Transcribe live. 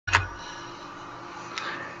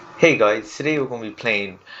Hey guys, today we're going to be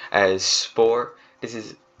playing as Spore.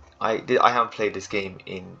 I haven't played this game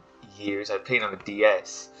in years. I played on a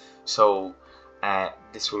DS, so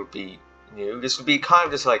this will be new. This will be kind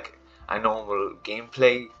of just like a normal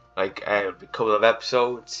gameplay, like a couple of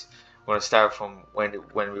episodes. We're going to start from when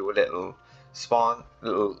we were little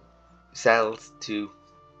cells to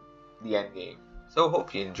the end game. So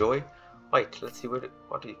hope you enjoy. Right, let's see what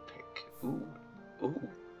do you pick? Ooh.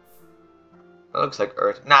 That looks like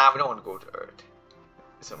Earth. Nah, we don't want to go to Earth.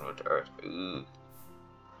 Similar to Earth. Ooh.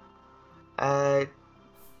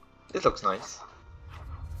 This looks nice.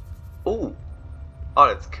 Ooh. Oh,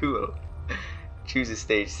 that's cool. Choose a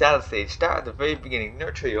stage. Cell stage. Start at the very beginning.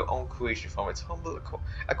 Nurture your own creation from its humble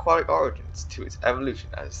aquatic origins to its evolution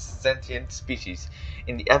as sentient species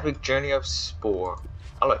in the epic journey of Spore.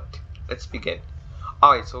 Alright, let's begin.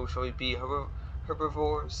 Alright, so shall we be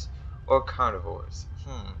herbivores or carnivores?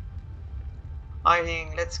 I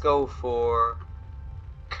think let's go for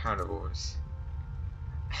carnivores.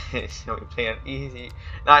 Shall we play on easy?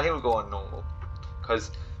 No, I think we'll go on normal, because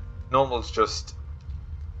normal's just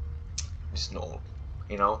normal.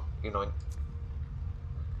 You know.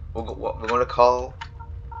 We're gonna call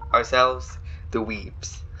ourselves the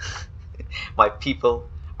Weebs. My people,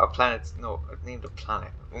 our planets. No, I named a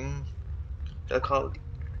planet. They'll call it.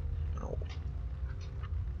 No.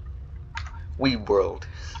 Weeb World.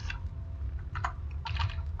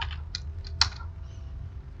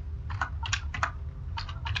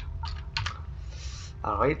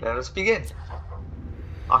 Alright, let us begin.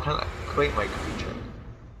 I can create my creature.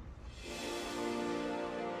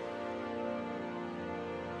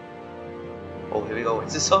 Oh, here we go.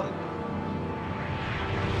 It's the sun.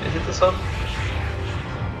 Is it the sun?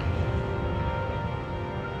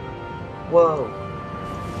 Whoa.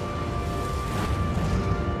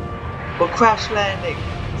 We're crash landing.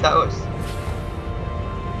 Is that us?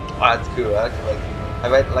 Oh, that's cool. I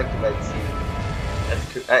like the red sea.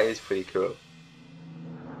 That's cool. That is pretty cool.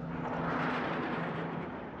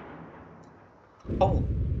 Oh.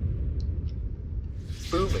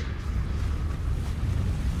 Booming.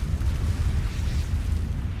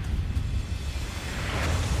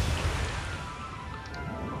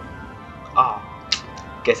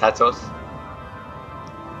 Guess that's us.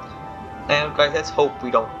 Now guys, let's hope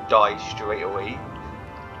we don't die straight away.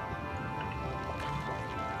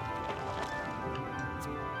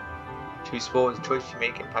 Choose spores, the choice you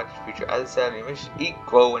make impacts your future as a cell in your mission. Eat,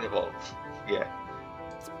 grow, and evolve. Yeah.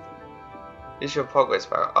 This is your progress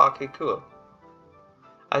bar. Okay, cool.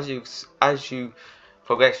 As you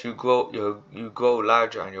progress, you grow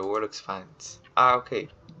larger and your world expands. Okay.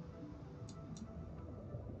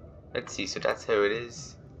 Let's see, so that's how it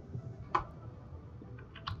is.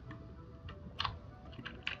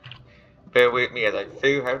 Bear with me as I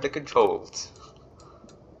figure out the controls.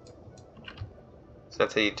 So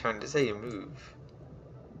that's how you turn, this is how you move.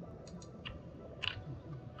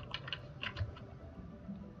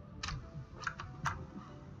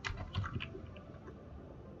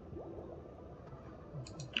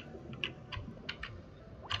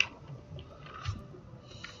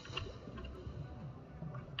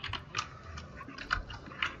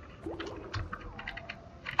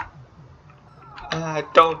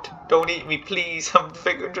 Don't eat me, please. I'm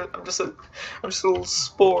just a little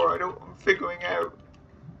spore. I'm figuring out.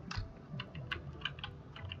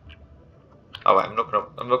 Oh, wait,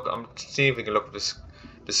 I'm seeing if we can look at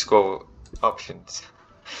the scroll options.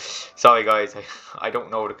 Sorry guys, I don't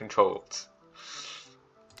know the controls.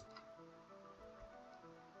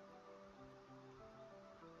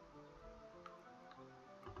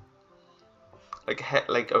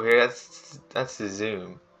 Like okay, that's the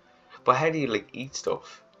zoom. But how do you like eat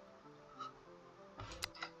stuff?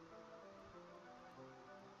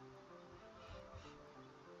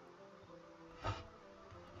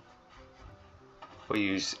 We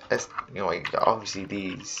use, like obviously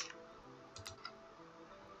these.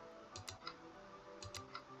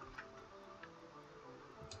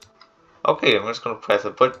 Okay, I'm just gonna press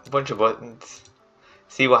a bunch of buttons.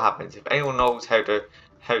 See what happens. If anyone knows how to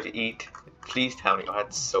eat, please tell me. Oh,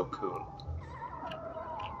 that's so cool.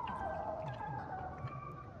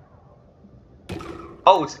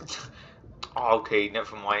 Oh, okay,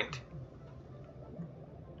 never mind.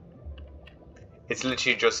 It's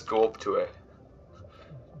literally just go up to it.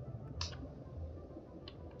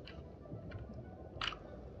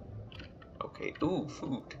 Okay, ooh,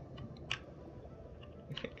 food.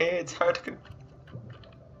 It's hard to...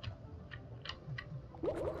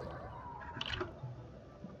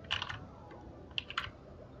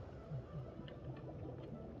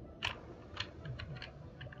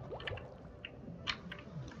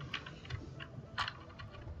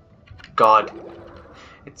 God.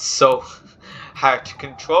 It's so hard to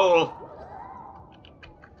control.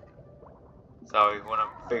 Sorry when I'm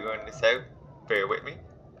figuring this out. Bear with me.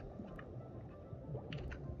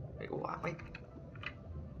 Wait, what am I?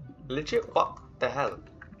 Legit? What the hell?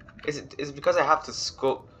 Is it because I have to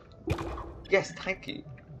scroll? Yes, thank you.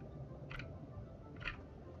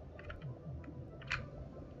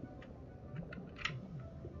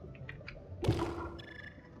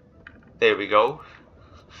 There we go.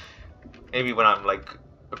 Maybe when I'm like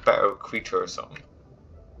a better creature or something.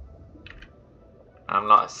 I'm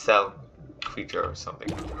not a cell creature or something.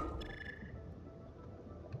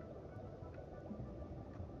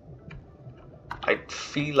 I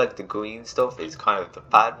feel like the green stuff is kind of the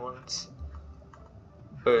bad ones.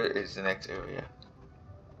 Where is the next area?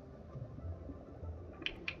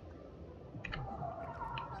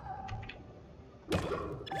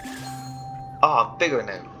 Oh, I'm bigger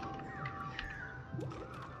now.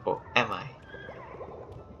 Or am I?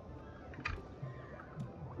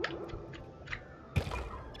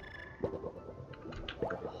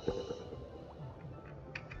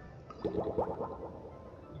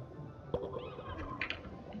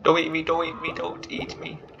 Don't eat me, don't eat me, don't eat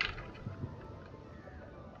me.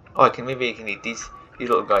 Oh, maybe I can eat these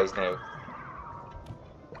little guys now.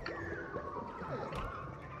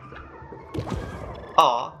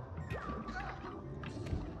 Aw.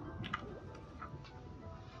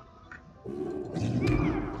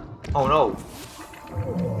 Oh no.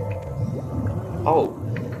 Oh,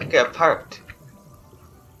 I get a parrot.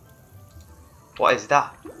 What is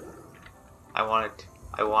that? I want it.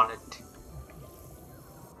 I want it.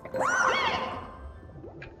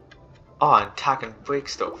 Oh, and attack and break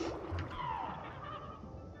stuff.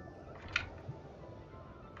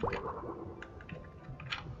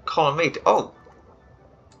 Call a mate. Oh.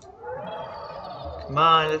 Come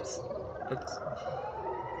on, let's.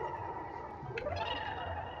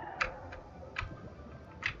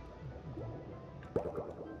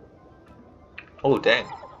 Oh, dang.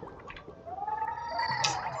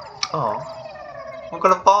 Oh. We're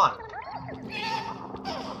gonna bond.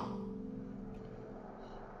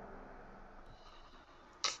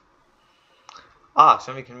 Ah,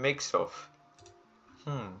 so we can make stuff.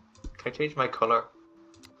 Can I change my color?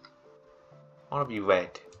 I want to be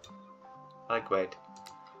red. I like red.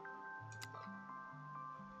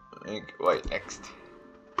 Make white next.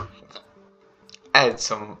 Add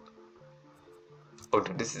some. Oh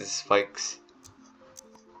no, this is spikes.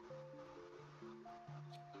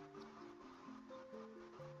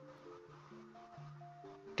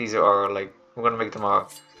 These are like, we're gonna make them our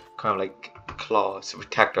kind of like claws to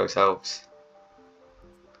protect ourselves.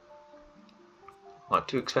 Not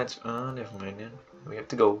too expensive. Oh, never mind then. We have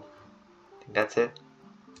to go. I think that's it.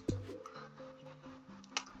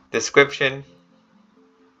 Description.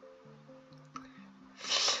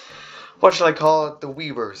 What shall I call it? The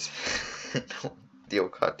Weavers. No, the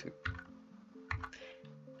Okatu.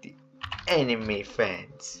 The enemy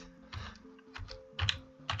fans.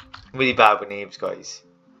 Really bad with names, guys.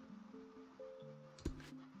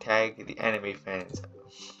 Tag the enemy fans.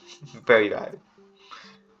 Very bad.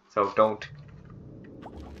 So don't.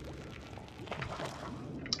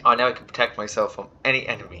 Oh, now I can protect myself from any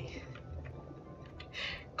enemy.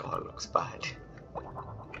 God, it looks bad.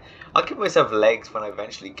 I'll give myself legs when I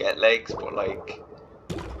eventually get legs, but like,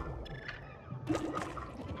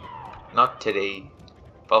 not today.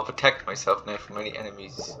 But I'll protect myself now from any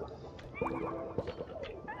enemies.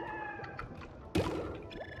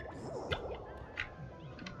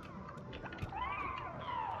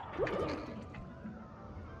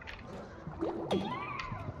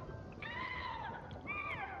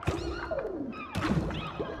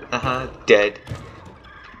 Dead.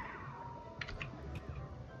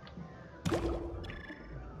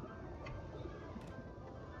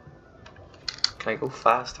 Can I go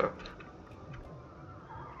faster?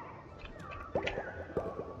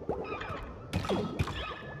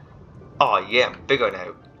 Oh yeah, I'm bigger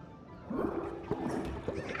now.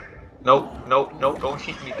 No, no, no, don't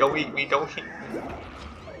eat me, don't eat me, don't eat me.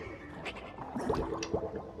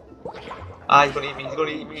 Ah, he's gonna eat me, he's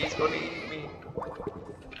gonna eat me, he's gonna eat me.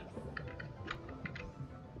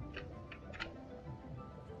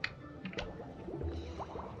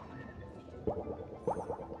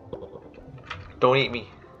 Don't eat me.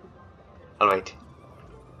 Alright.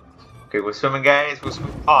 Okay, we're swimming, guys. We're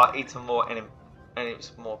swimming. Oh, eat some more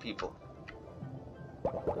some more people.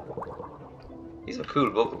 These are cool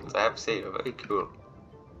bubbles, I have to say. They're very cool.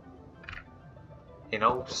 You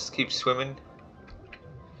know, just keep swimming.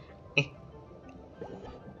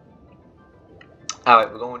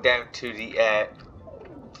 Alright, we're going down to the,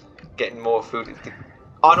 getting more food.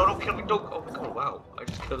 Oh no, don't kill me, don't. Oh my god, wow. I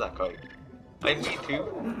just killed that guy. I need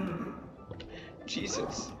to.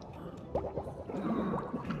 Jesus.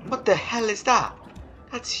 What the hell is that?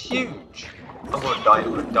 That's huge. I'm gonna die, I'm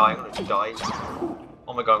gonna die, I'm gonna die.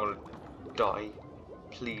 Oh my god, I'm gonna die.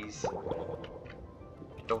 Please.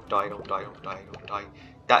 Don't die, don't die, don't die, don't die.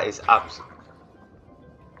 That is absolute.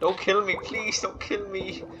 Don't kill me, please, don't kill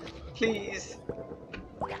me. Please.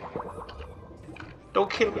 Don't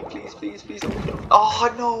kill me, please, please, please, don't kill me.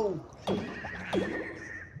 Oh no!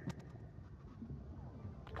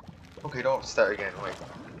 Okay, don't start again, wait.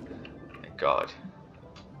 Thank God.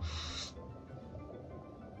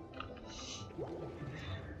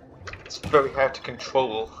 It's very hard to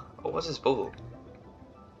control. Oh, what's this bubble?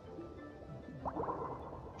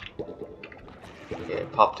 Yeah,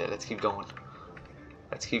 it popped it. Let's keep going.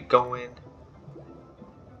 Let's keep going.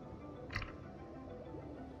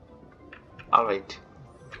 Alright.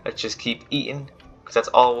 Let's just keep eating, because that's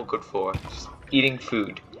all we're good for. Just eating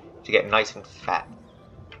food to get nice and fat.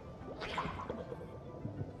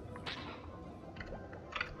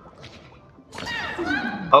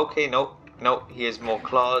 Okay, nope. Nope. He has more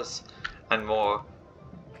claws and more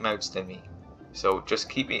mouths than me. So just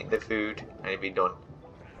keep eating the food and it'll be done.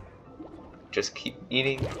 Just keep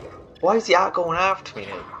eating. Why is he going after me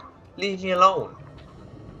now? Leave me alone.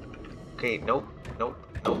 Okay, nope, nope,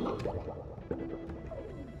 nope.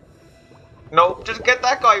 Nope, just get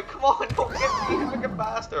that guy. Come on, don't get me, you fucking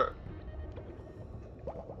bastard.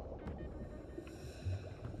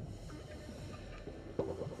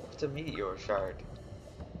 It's a meteor shard.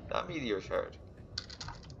 That meteor shard.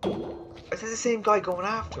 Is this the same guy going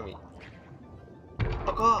after me?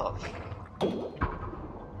 Fuck off.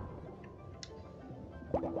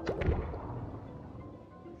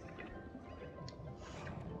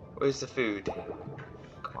 Where's the food?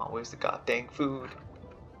 Come on, where's the goddamn food?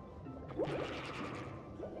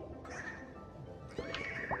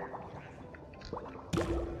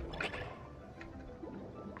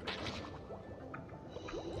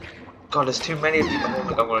 God, there's too many of these. Oh my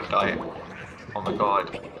god, I'm gonna die. Oh my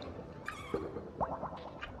god.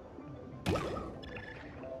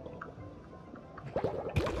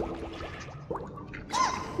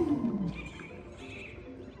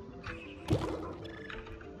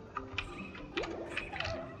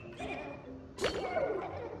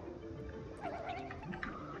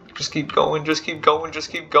 Just keep going, just keep going,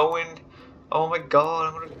 just keep going. Oh my god,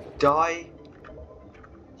 I'm gonna die.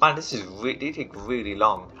 Man, this is they take really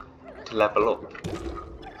long to level up.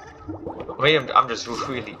 I mean, I'm just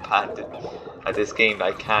really bad at this game that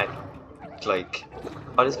I can't, like...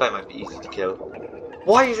 Oh, this guy might be easy to kill.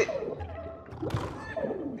 Why is it...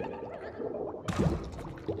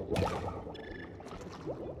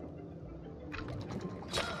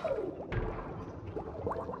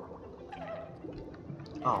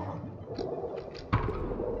 Oh.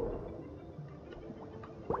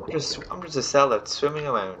 I'm just a cell that's swimming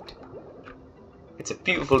around. It's a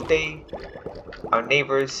beautiful day. Our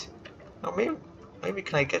neighbors. Oh, maybe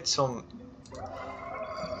can I get some?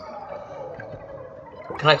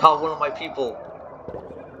 Can I call one of my people?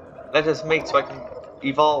 Let us mate so I can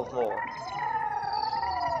evolve more.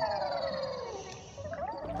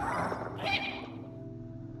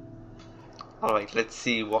 All right, let's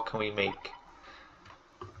see what can we make.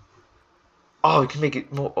 Oh, we can make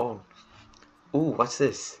it more. Oh, ooh, what's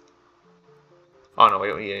this? Oh no, I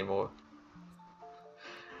don't need any more.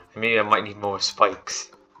 Maybe I might need more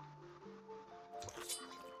spikes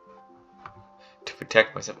to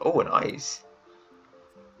protect myself. Oh, and eyes.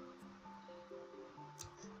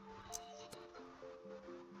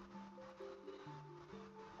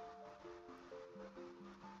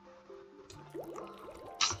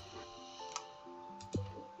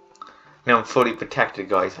 Now I'm fully protected,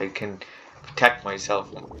 guys. I can protect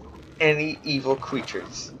myself from any evil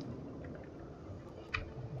creatures.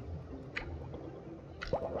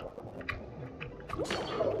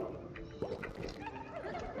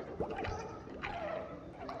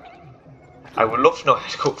 I would love to know how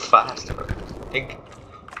to go faster. I think.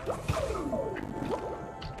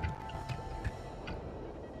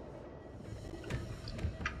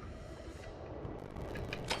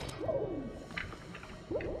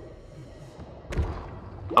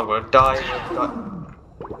 I'm gonna die. I'm gonna die.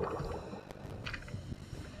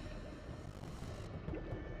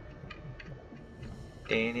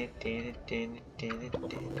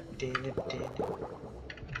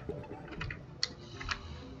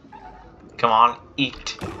 Come on,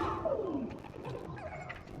 eat.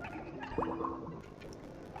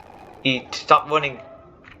 Eat. Stop running.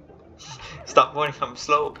 Stop running, I'm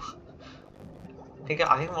slow. I think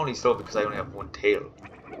I'm only slow because I only have one tail.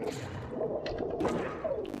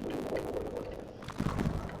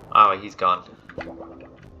 Oh, he's gone.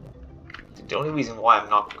 The only reason why I'm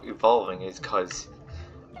not evolving is because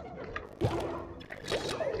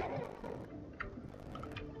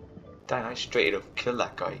damn, I straight up killed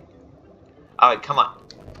that guy. Alright, come on.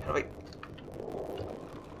 How do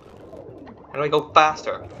I go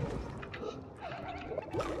faster?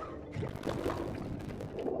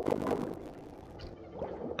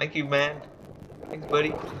 Thank you, man. Thanks,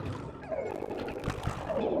 buddy.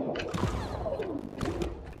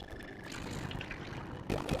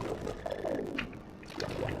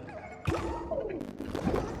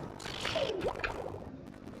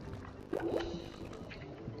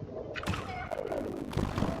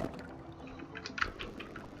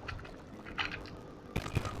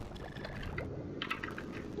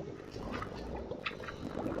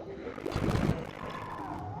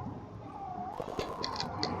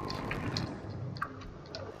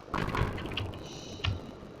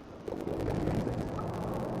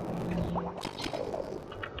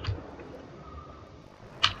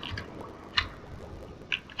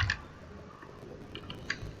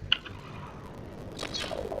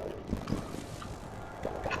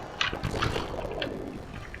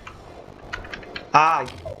 Ah, you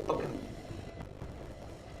fucking...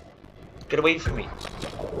 Get away from me.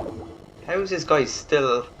 How is this guy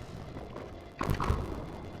still...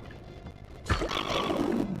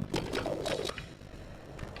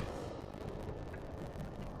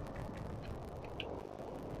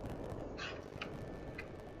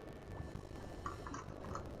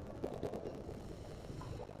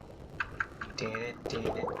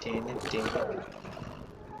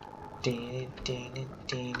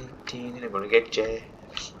 I'm gonna get you.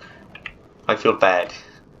 I feel bad,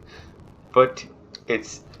 but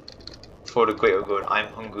it's for the greater good. I'm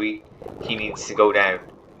hungry. He needs to go down.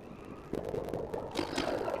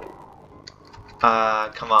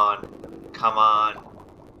 Come on, come on.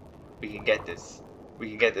 We can get this. We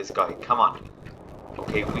can get this guy. Come on.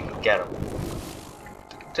 Okay, we can get him.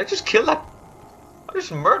 Did I just kill that? I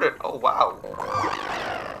just murdered. Oh wow.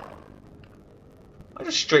 I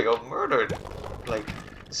just straight up murdered, like,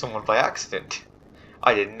 someone by accident.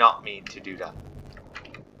 I did not mean to do that.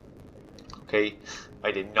 Okay, I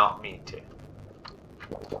did not mean to.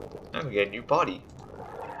 I'm gonna get a new body.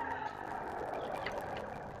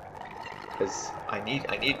 Cause I need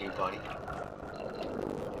a new body.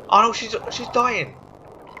 Oh no, she's dying.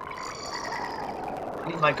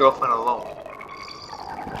 Leave my girlfriend alone.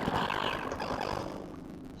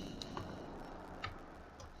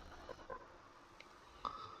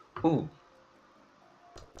 Ooh.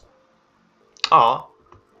 Aw.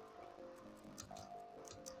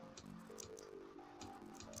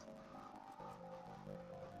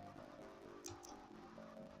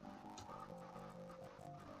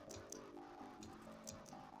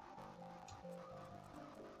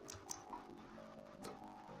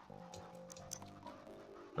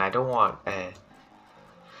 I don't want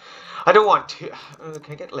to.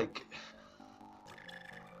 Can I get like?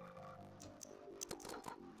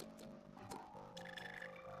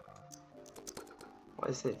 What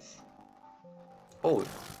is this? Oh,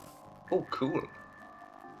 oh, cool.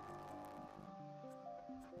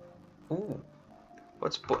 Ooh,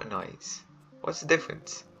 what's button eyes? What's the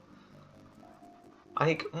difference? I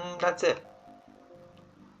think that's it.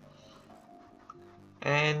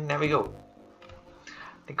 And there we go.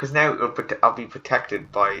 Because now I'll be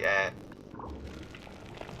protected by.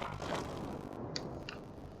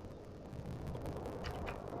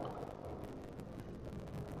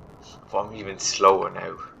 Well, I'm even slower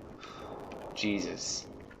now. Jesus.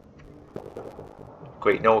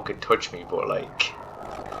 Great, no one can touch me, but like,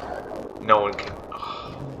 no one can.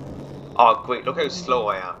 Oh, great! Look how slow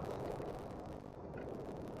I am.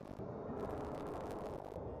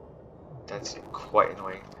 That's quite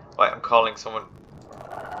annoying. Right, I'm calling someone.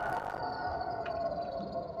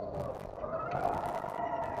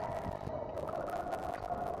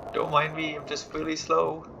 Don't mind me, I'm just really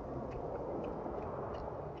slow.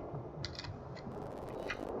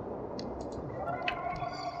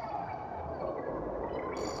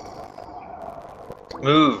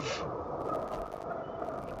 Move.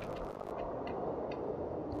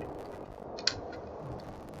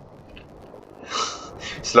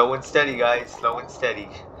 Slow and steady, guys. Slow and steady.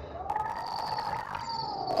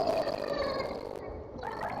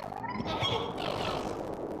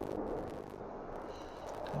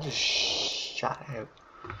 I'm just shut out.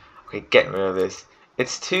 Okay, getting rid of this.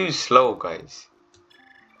 It's too slow, guys.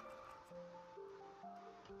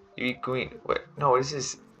 You green. Wait, no, this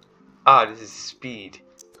is. Ah, this is speed.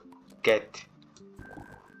 Get.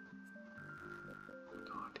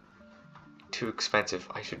 God. Too expensive.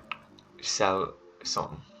 I should sell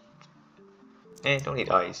some. Don't need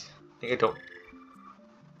eyes. I think I don't.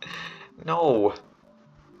 No.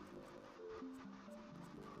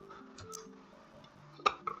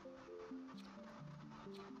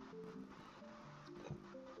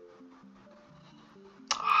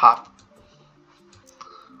 Ha.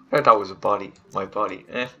 I thought that was a body. My body.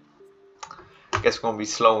 Guess we're gonna be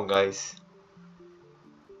slow, guys.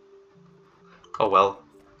 Oh well.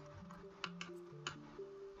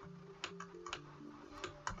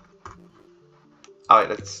 Alright,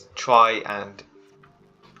 let's try and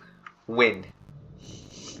win.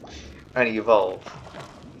 And evolve.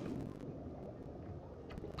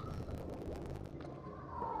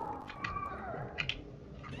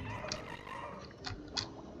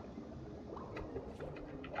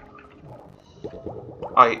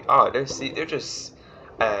 They're just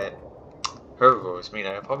herbivores. I mean,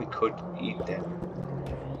 I probably could eat them.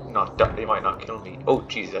 Not that they might not kill me. Oh,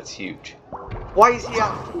 jeez, that's huge. Why is he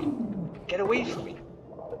after me? Get away from me!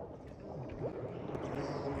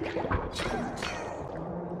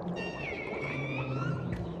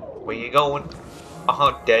 Where you going?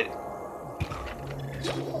 Dead.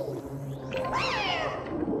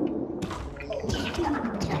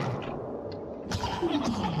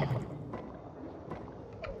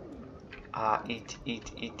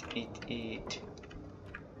 Eat.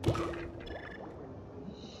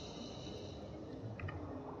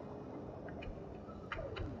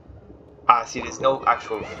 See, there's no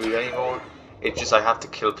actual food anymore. It's just I have to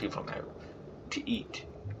kill people now to eat.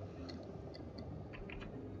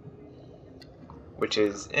 Which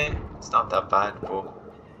is, it's not that bad, but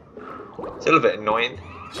it's a little bit annoying.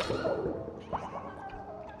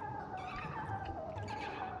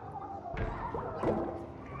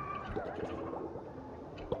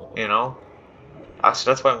 You know?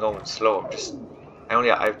 Actually, that's why I'm going slow.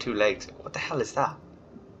 I have 2 legs. What the hell is that?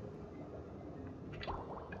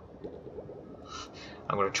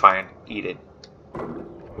 I'm gonna try and eat it.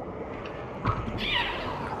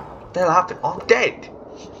 What the hell happened? Oh, I'm dead!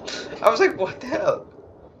 I was like, what the hell?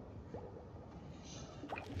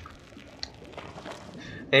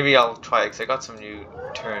 Maybe I'll try it because I got some new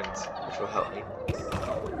turns which will help me.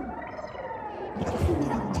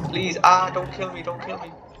 Please, don't kill me, don't kill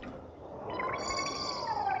me.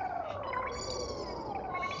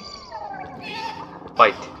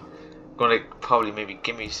 Bite. Gonna probably maybe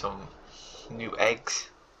give me some new eggs.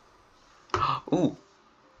 Ooh.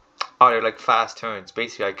 Oh, they're like fast turns.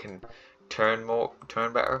 Basically, I can turn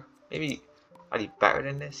better. Maybe I'd be better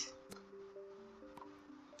than this.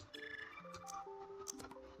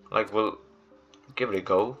 Like, we'll give it a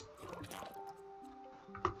go.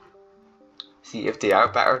 See if they are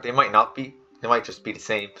better. They might not be. They might just be the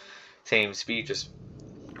same speed. Just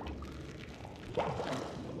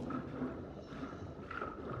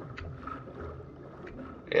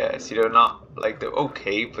yeah. See, they're not like they're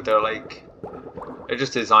okay, but they're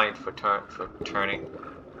just designed for turning.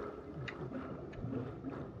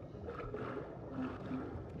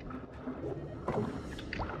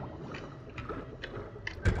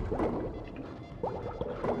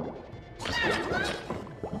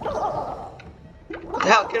 What the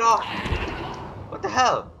hell? Get off! What the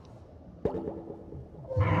hell?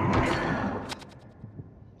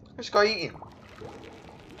 I just got eaten.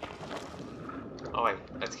 Alright,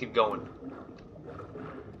 let's keep going.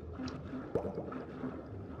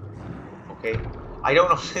 Okay. I don't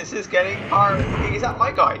know if this is getting hard. Is that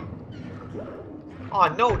my guy? Oh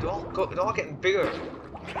no, they're all getting bigger.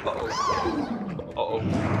 Uh-oh. Uh-oh.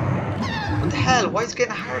 What the hell? Why is it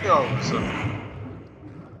getting harder all of a sudden?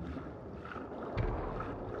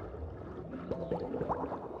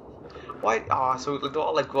 Why? So they're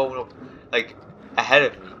all like growing up like ahead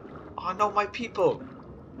of me. Oh no, my people.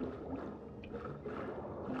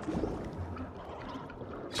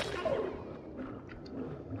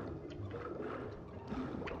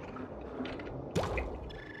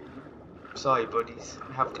 Sorry, buddies.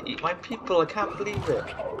 I have to eat my people. I can't believe it.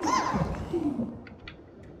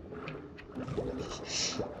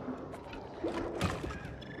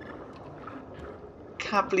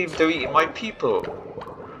 Can't believe they're eating my people.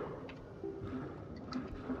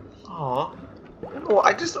 Aww. Oh,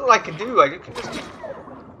 I just don't know what I can do. I can just keep.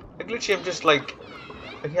 Like, literally, I'm just like.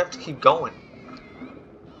 I have to keep going.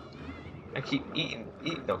 I keep eating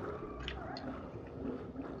them.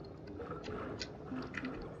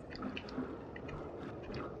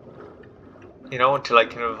 You know, until I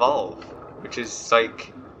can evolve. Which is,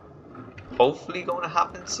 like, hopefully going to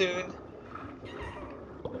happen soon.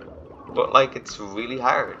 But, like, it's really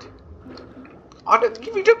hard. Oh,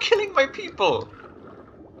 you're killing my people!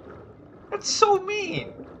 That's so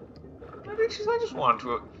mean! I just want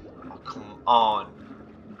to... Oh, come on.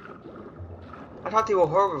 I thought they were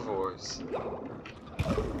herbivores.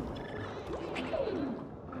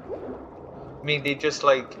 I mean, they just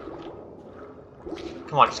like...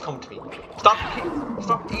 Come on, just come to me. Stop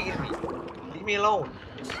eating me. Leave me alone.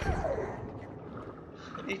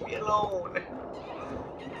 Leave me alone.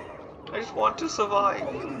 I just want to survive.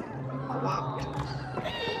 What?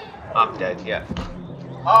 I'm dead, yeah.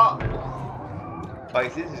 Ah!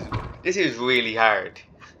 Guys, this is really hard.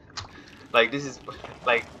 Like, this is,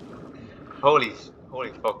 like... Holy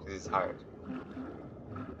fuck, this is hard.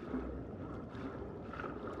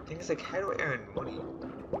 The thing is, like, how do I earn money?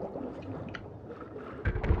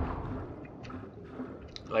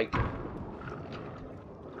 Like...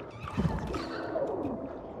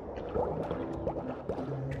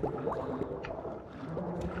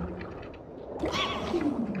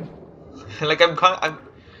 like, I'm...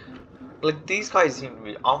 Like, these guys seem to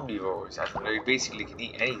be omnivores, as in they basically can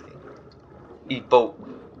eat anything. Eat both,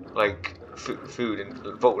 like, food,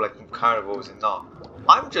 and both, like, carnivores and not.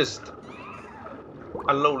 I'm just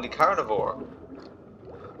a lowly carnivore.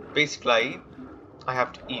 Basically, I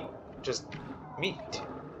have to eat just meat.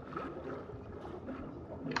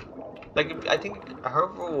 Like, I think a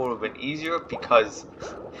herbivore would have been easier because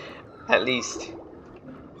at least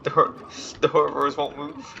the herbivores won't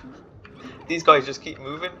move. These guys just keep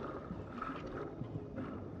moving.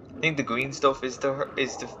 I think the green stuff is the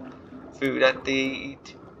food that they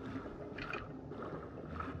eat.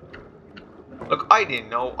 Look, I didn't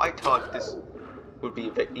know. I thought this would be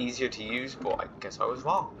a bit easier to use, but I guess I was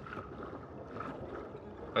wrong.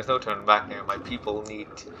 There's no turning back now. My people need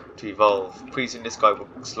to evolve. Pretty soon this guy will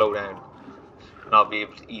slow down, and I'll be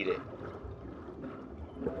able to eat it.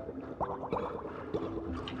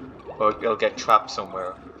 Or he'll get trapped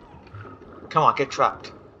somewhere. Come on, get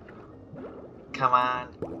trapped. Come on.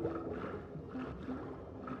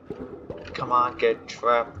 Come on, get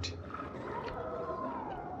trapped.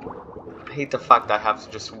 I hate the fact that I have to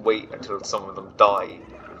just wait until some of them die.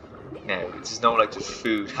 Now, there's no like just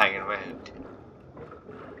food hanging around.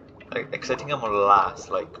 Like, because I think I'm gonna last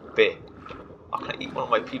like a bit. I'm gonna eat one of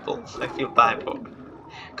my people. I feel bad, but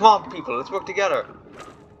come on, people, let's work together.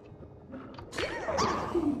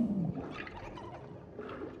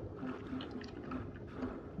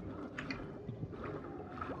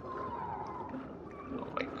 Oh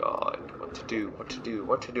my god, what to do? What to do?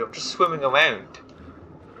 What to do? I'm just swimming around.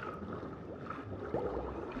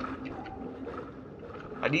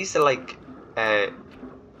 I need to like no,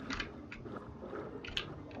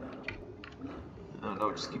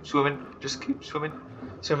 just keep swimming. Just keep swimming.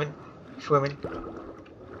 Swimming. Swimming.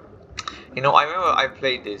 You know, I remember I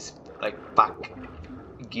played this like back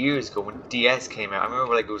years ago when DS came out. I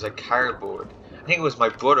remember like it was like cardboard. I think it was my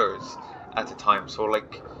brother's at the time, so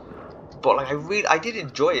like but like I did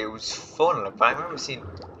enjoy it. It was fun, like, but I remember seeing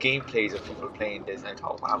gameplays of people playing this and I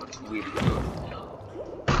thought, wow, it's really good.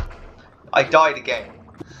 I died again.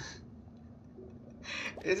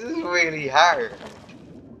 This is really hard.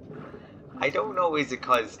 I don't know, is it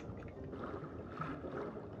because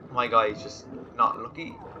my guy is just not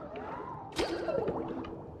lucky?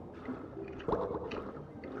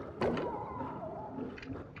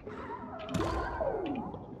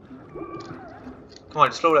 Come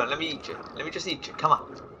on, slow down, let me eat you. Let me just eat you, come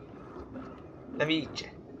on. Let me eat you.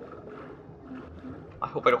 I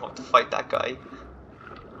hope I don't have to fight that guy.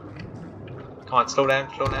 Come on, slow down,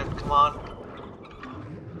 come on.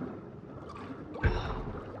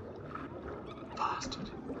 Bastard.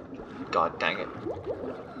 God dang it.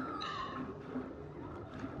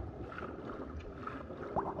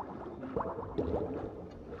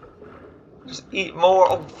 Just eat more.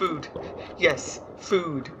 Oh, food. Yes,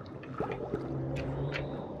 food.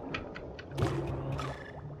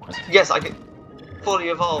 Yes, I get fully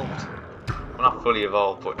evolved. Well, not fully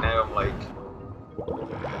evolved, but now I'm like...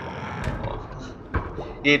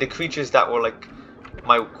 Yeah, the creatures that were like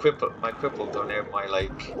my crippled are now my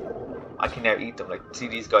like... I can now eat them. Like, see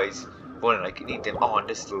these guys running, I can eat them. Oh, and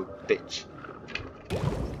this little bitch.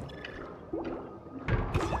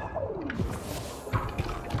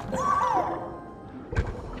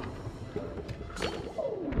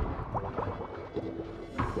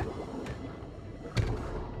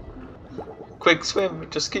 Quick, swim!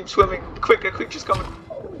 Just keep swimming! Quick, a creature's coming!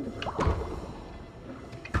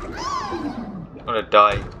 I'm gonna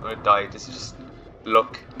die. This is just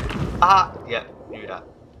luck. Ah! Yeah, knew that.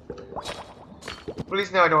 At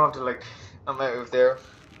least now I don't have to, like, I'm out of there.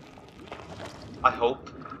 I hope.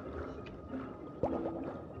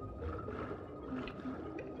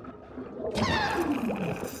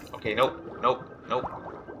 Okay, nope.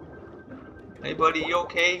 Hey buddy, you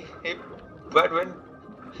okay? Hey, brethren?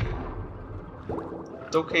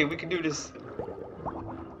 It's okay, we can do this.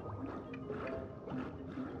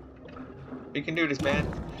 We can do this, man.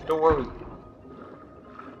 Don't worry.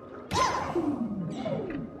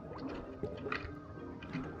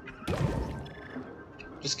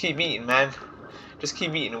 Just keep eating, man. Just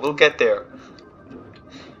keep eating. We'll get there.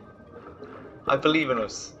 I believe in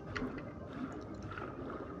us.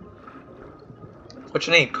 What's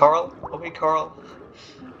your name? Carl? Okay, Carl.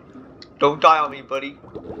 Don't die on me, buddy.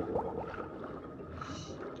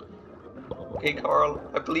 Okay, Carl.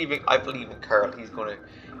 I believe in Carl.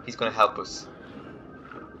 He's gonna help us.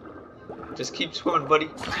 Just keep swimming, buddy.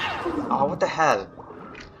 Oh, what the hell?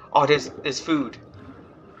 Oh, there's food.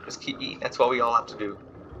 Just keep eating. That's what we all have to do.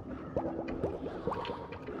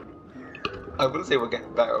 I will say we're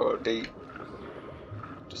getting better all day.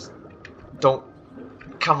 Just don't.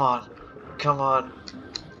 Come on. Come on.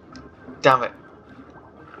 Damn it.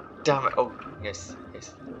 Damn it. Oh, yes.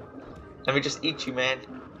 Yes. Let me just eat you, man.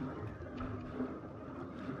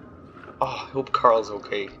 Oh, I hope Carl's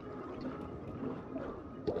okay.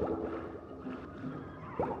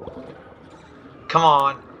 Come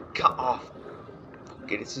on. Come off.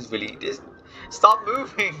 Okay, this is really... Stop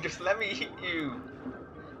moving. Just let me eat you.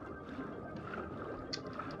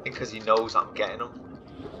 Because he knows I'm getting him.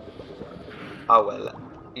 Oh well,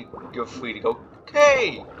 you're free to go.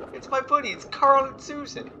 Hey, it's my buddy. It's Carl and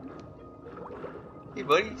Susan. Hey,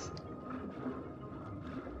 buddies.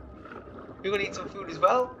 You gonna eat some food as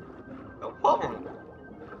well? No problem.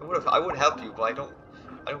 I would help you, but I don't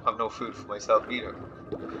have no food for myself either.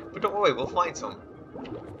 But don't worry, we'll find some.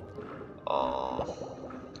 Oh,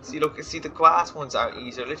 see, look, see the glass ones are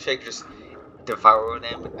easier. Let's just devour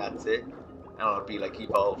them, and that's it. And I'll be like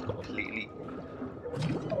evolved completely.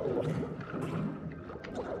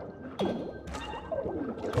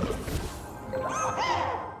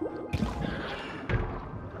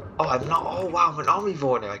 Oh, I'm not. Oh wow, I'm an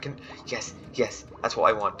omnivore now. I can. Yes, yes. That's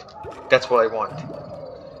what I want. That's what I want.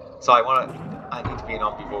 So I need to be an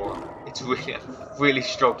omnivore. It's really, I'm really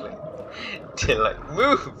struggling to like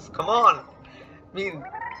move. Come on. Me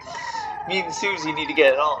and Susie need to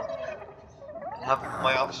get it on. And have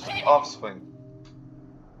my offspring.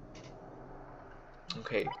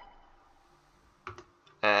 Okay.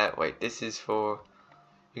 Wait. This is for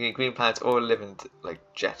you get green plants or living like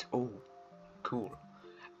jet. Oh, cool.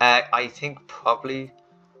 I think probably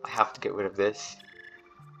I have to get rid of this.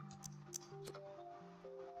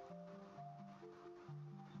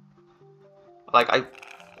 Like I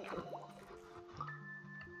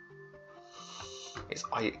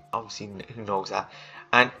obviously who knows that,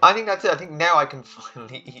 and I think that's it. I think now I can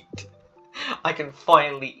finally eat. I can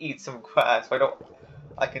finally eat some grass.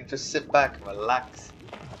 I can just sit back and relax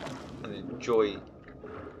and enjoy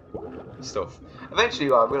stuff.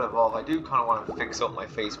 Eventually I will evolve. I do kind of want to fix up my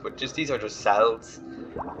face, but these are just cells.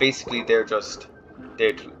 Basically we're just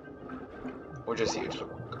here to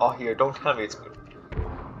look. Oh, here, don't tell me it's good.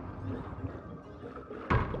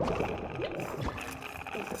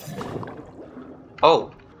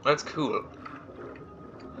 Oh, that's cool.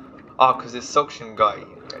 Oh, because this suction guy,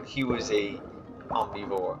 he was a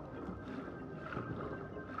omnivore.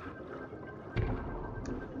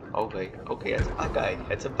 Okay, okay, that's a bad guy.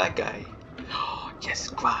 That's a bad guy. Oh, yes,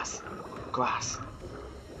 grass. Grass.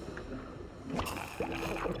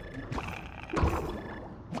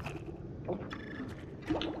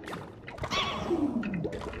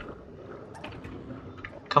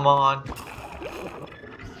 Come on.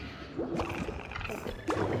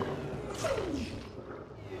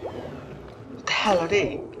 What the hell are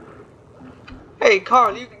they? Hey,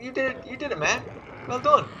 Carl, you did it, man. Well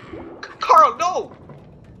done. Carl, no!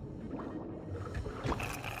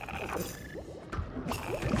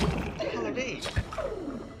 What the hell are they?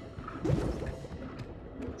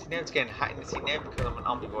 See, now it's getting hot. See, now because I'm an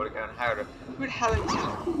omnivore, it's getting harder. Who the hell are you?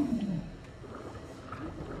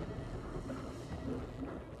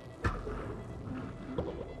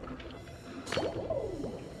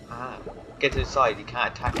 Ah, get to the side, you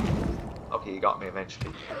can't attack me. Okay, you got me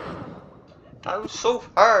eventually. That was so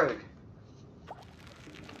hard!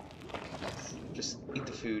 Just eat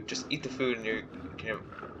the food. Just eat the food and you can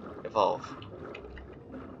evolve.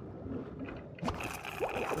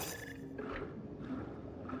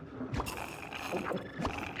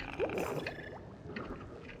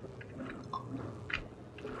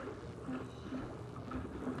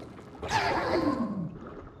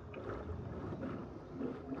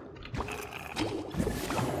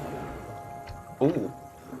 Ooh.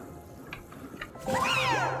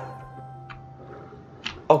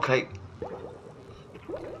 Okay.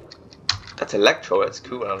 That's Electro, that's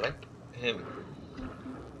cool, I like him.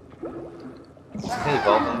 Hey,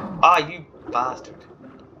 Bob. Ah, you bastard.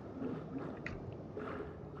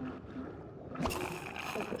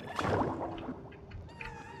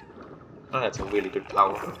 know that's a really good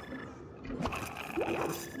power.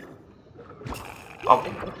 Oh.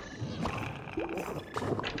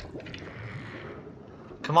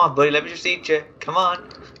 Come on, buddy, let me just eat you. Come on.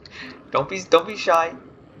 Don't be shy.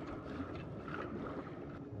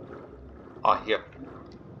 Oh, here.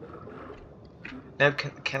 Now,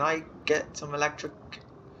 can I get some electric?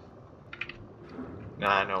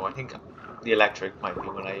 Nah, no, I think the electric might be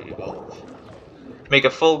when I evolve. Make a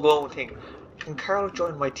full-blown thing. Can Carl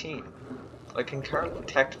join my team? Like, can Carl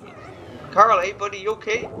protect me? Carl, hey buddy, you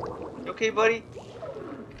okay? You okay, buddy?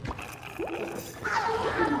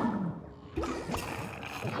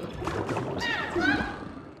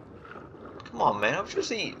 Come on, man, I was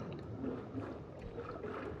just eating.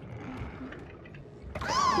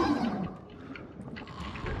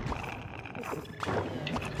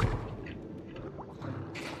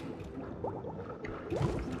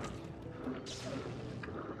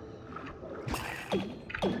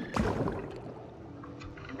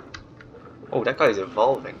 Oh, that guy's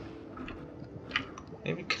evolving.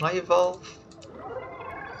 Maybe, can I evolve?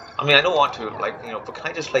 I mean, I don't want to, like, you know, but can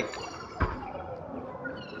I just, like,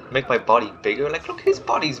 make my body bigger? Like, look, his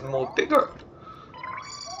body's more bigger.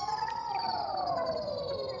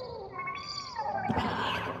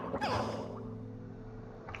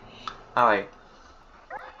 Alright.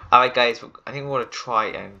 Alright, guys, I think we're gonna try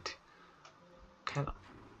and... Can I...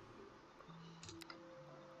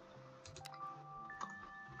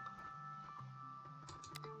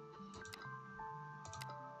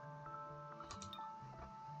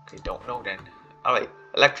 Okay, don't know then. Alright,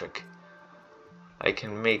 electric. I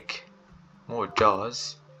can make more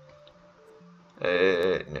jaws.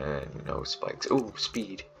 No spikes. Oh,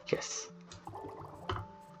 speed. Yes.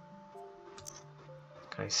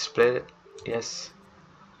 Can I split it? Yes.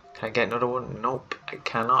 Can I get another one? Nope, I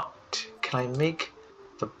cannot. Can I make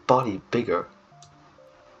the body bigger?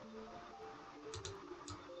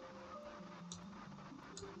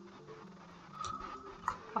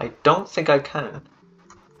 I don't think I can.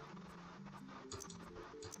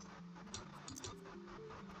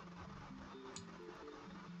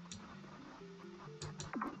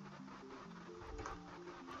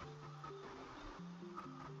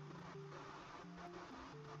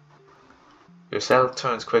 Your cell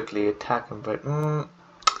turns quickly, attack him, but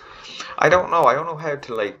I don't know. I don't know how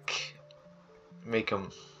to like make him.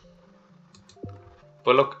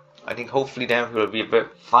 But look, I think hopefully down here will be a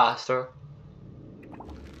bit faster.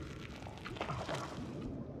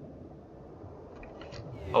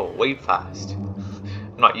 Oh, way fast.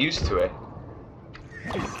 I'm not used to it.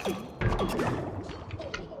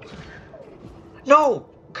 No!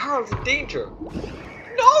 Carl's in danger!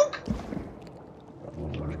 No!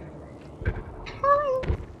 Carl!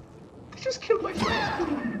 They just killed my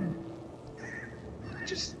friend!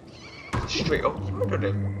 Just straight up murdered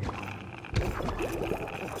him.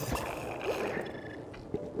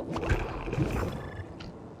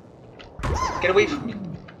 Get away from me!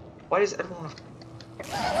 Why does everyone...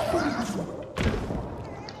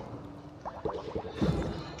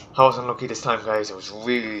 I was unlucky this time, guys. It was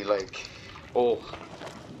really like... Oh.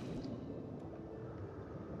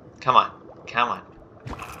 Come on. Come on.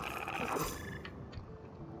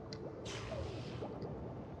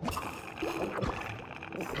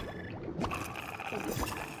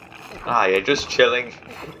 Ah, yeah, just chilling,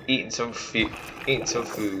 eating some food.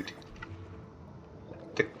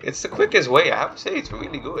 It's the quickest way. I have to say, it's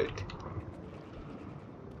really good.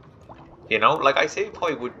 You know, like I say,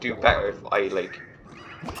 probably would do better if I like.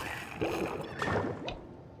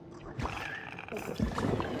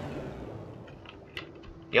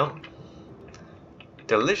 Yum.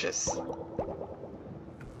 Delicious.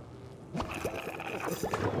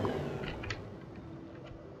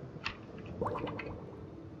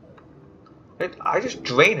 I just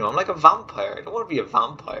drain him. I'm like a vampire. I don't want to be a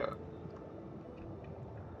vampire.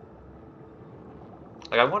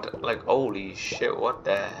 Like I want to, like, holy shit, what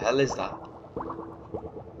the hell is that?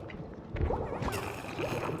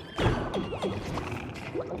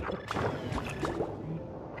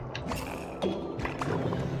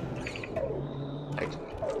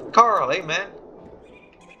 Like, Carl, hey man.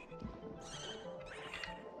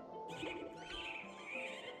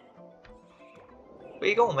 Where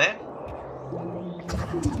you going, man?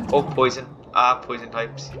 Oh, poison. Ah, poison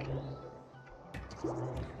types.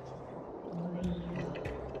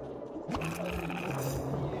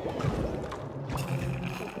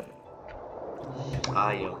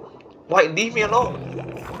 Why, leave me alone.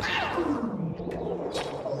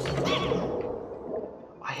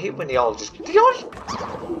 I hate when they all just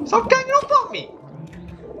stop ganging up on me.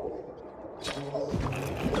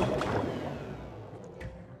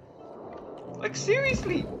 Like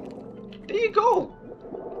seriously, There you go.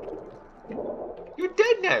 You're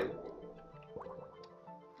dead now.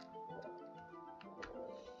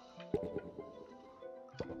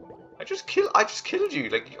 I just killed you,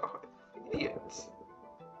 like, you're idiots.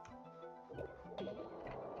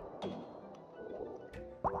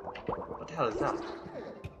 What the hell is that?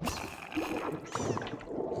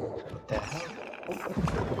 What the hell?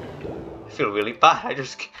 I feel really bad.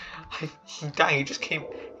 Dang, he just came,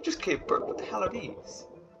 what the hell are these?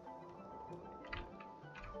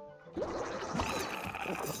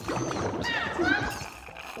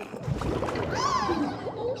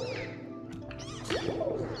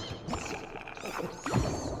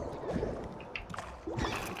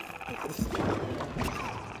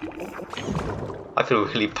 I feel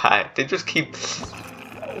really bad. They just keep...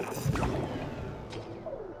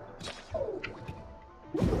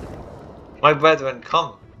 My brethren,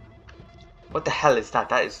 come. What the hell is that?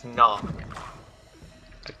 That is not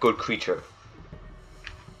a good creature.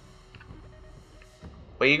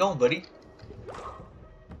 Where you going, buddy?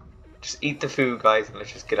 Just eat the food, guys, and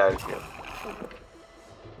let's just get out of here.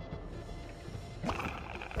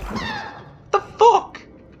 The fuck?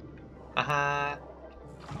 Haha.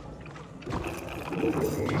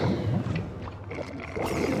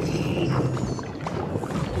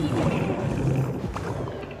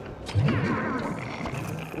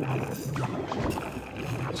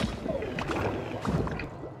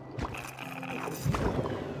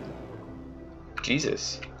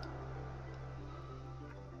 Jesus.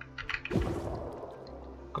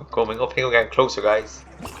 Coming up here, we're getting closer, guys.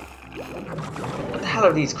 What the hell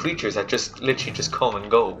are these creatures that just literally just come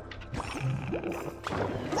and go?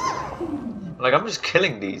 Like, I'm just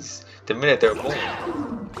killing these the minute they're born.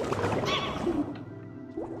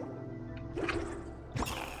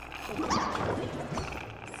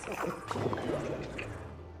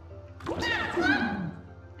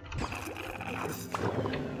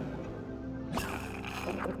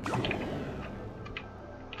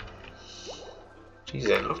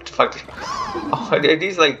 Jesus, I love the fact that... Oh, are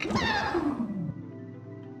these like...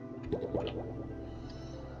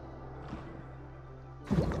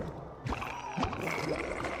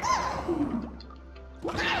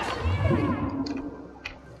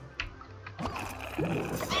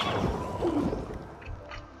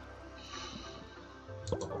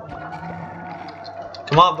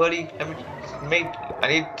 Come on, buddy. I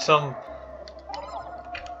need some...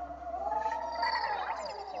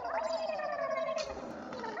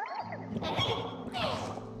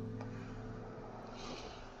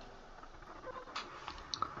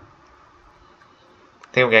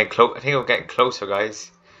 I think I'm getting closer,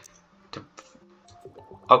 guys.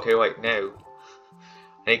 Okay, wait, now.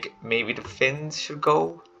 I think maybe the fins should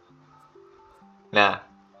go. Nah.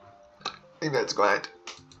 I think that's grand.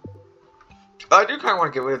 I do kind of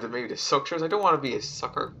want to get rid of maybe the suckers. I don't want to be a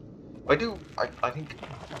sucker. I think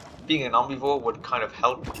being an omnivore would kind of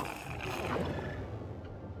help.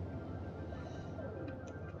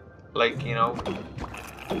 Like, you know.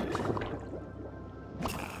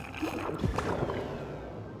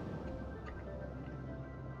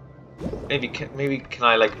 Maybe can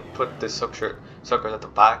I like put the suckers at the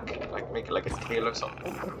back, like make it like a tail or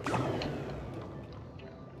something?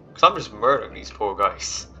 Cause I'm just murdering these poor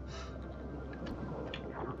guys.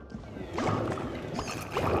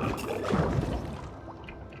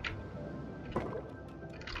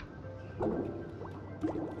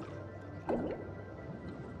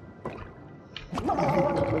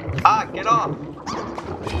 Ah, get off!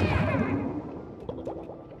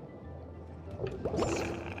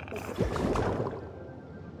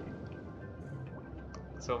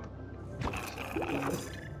 So,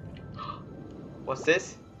 what's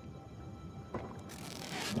this?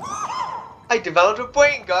 I developed a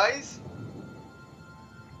brain, guys!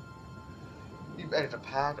 You've added a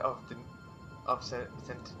pad of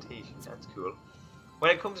sensitization. That's cool.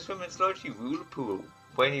 When it comes to swimming sludge, you rule the pool.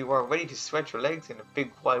 When you are ready to stretch your legs in a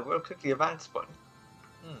big wide world, click the advance button.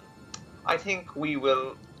 I think we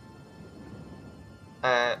will.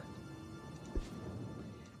 I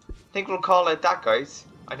think we'll call it that, guys.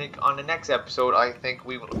 I think on the next episode, I think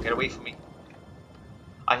we will get away from me.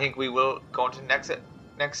 I think we will go on to the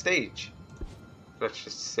next stage. Let's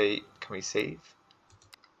just say, can we save?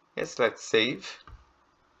 Yes, let's save.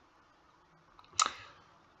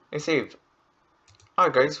 I saved.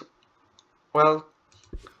 Alright, guys. Well,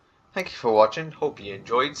 thank you for watching. Hope you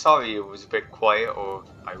enjoyed. Sorry it was a bit quiet, or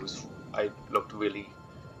I looked really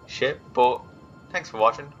shit, but thanks for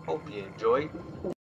watching. Hope you enjoyed.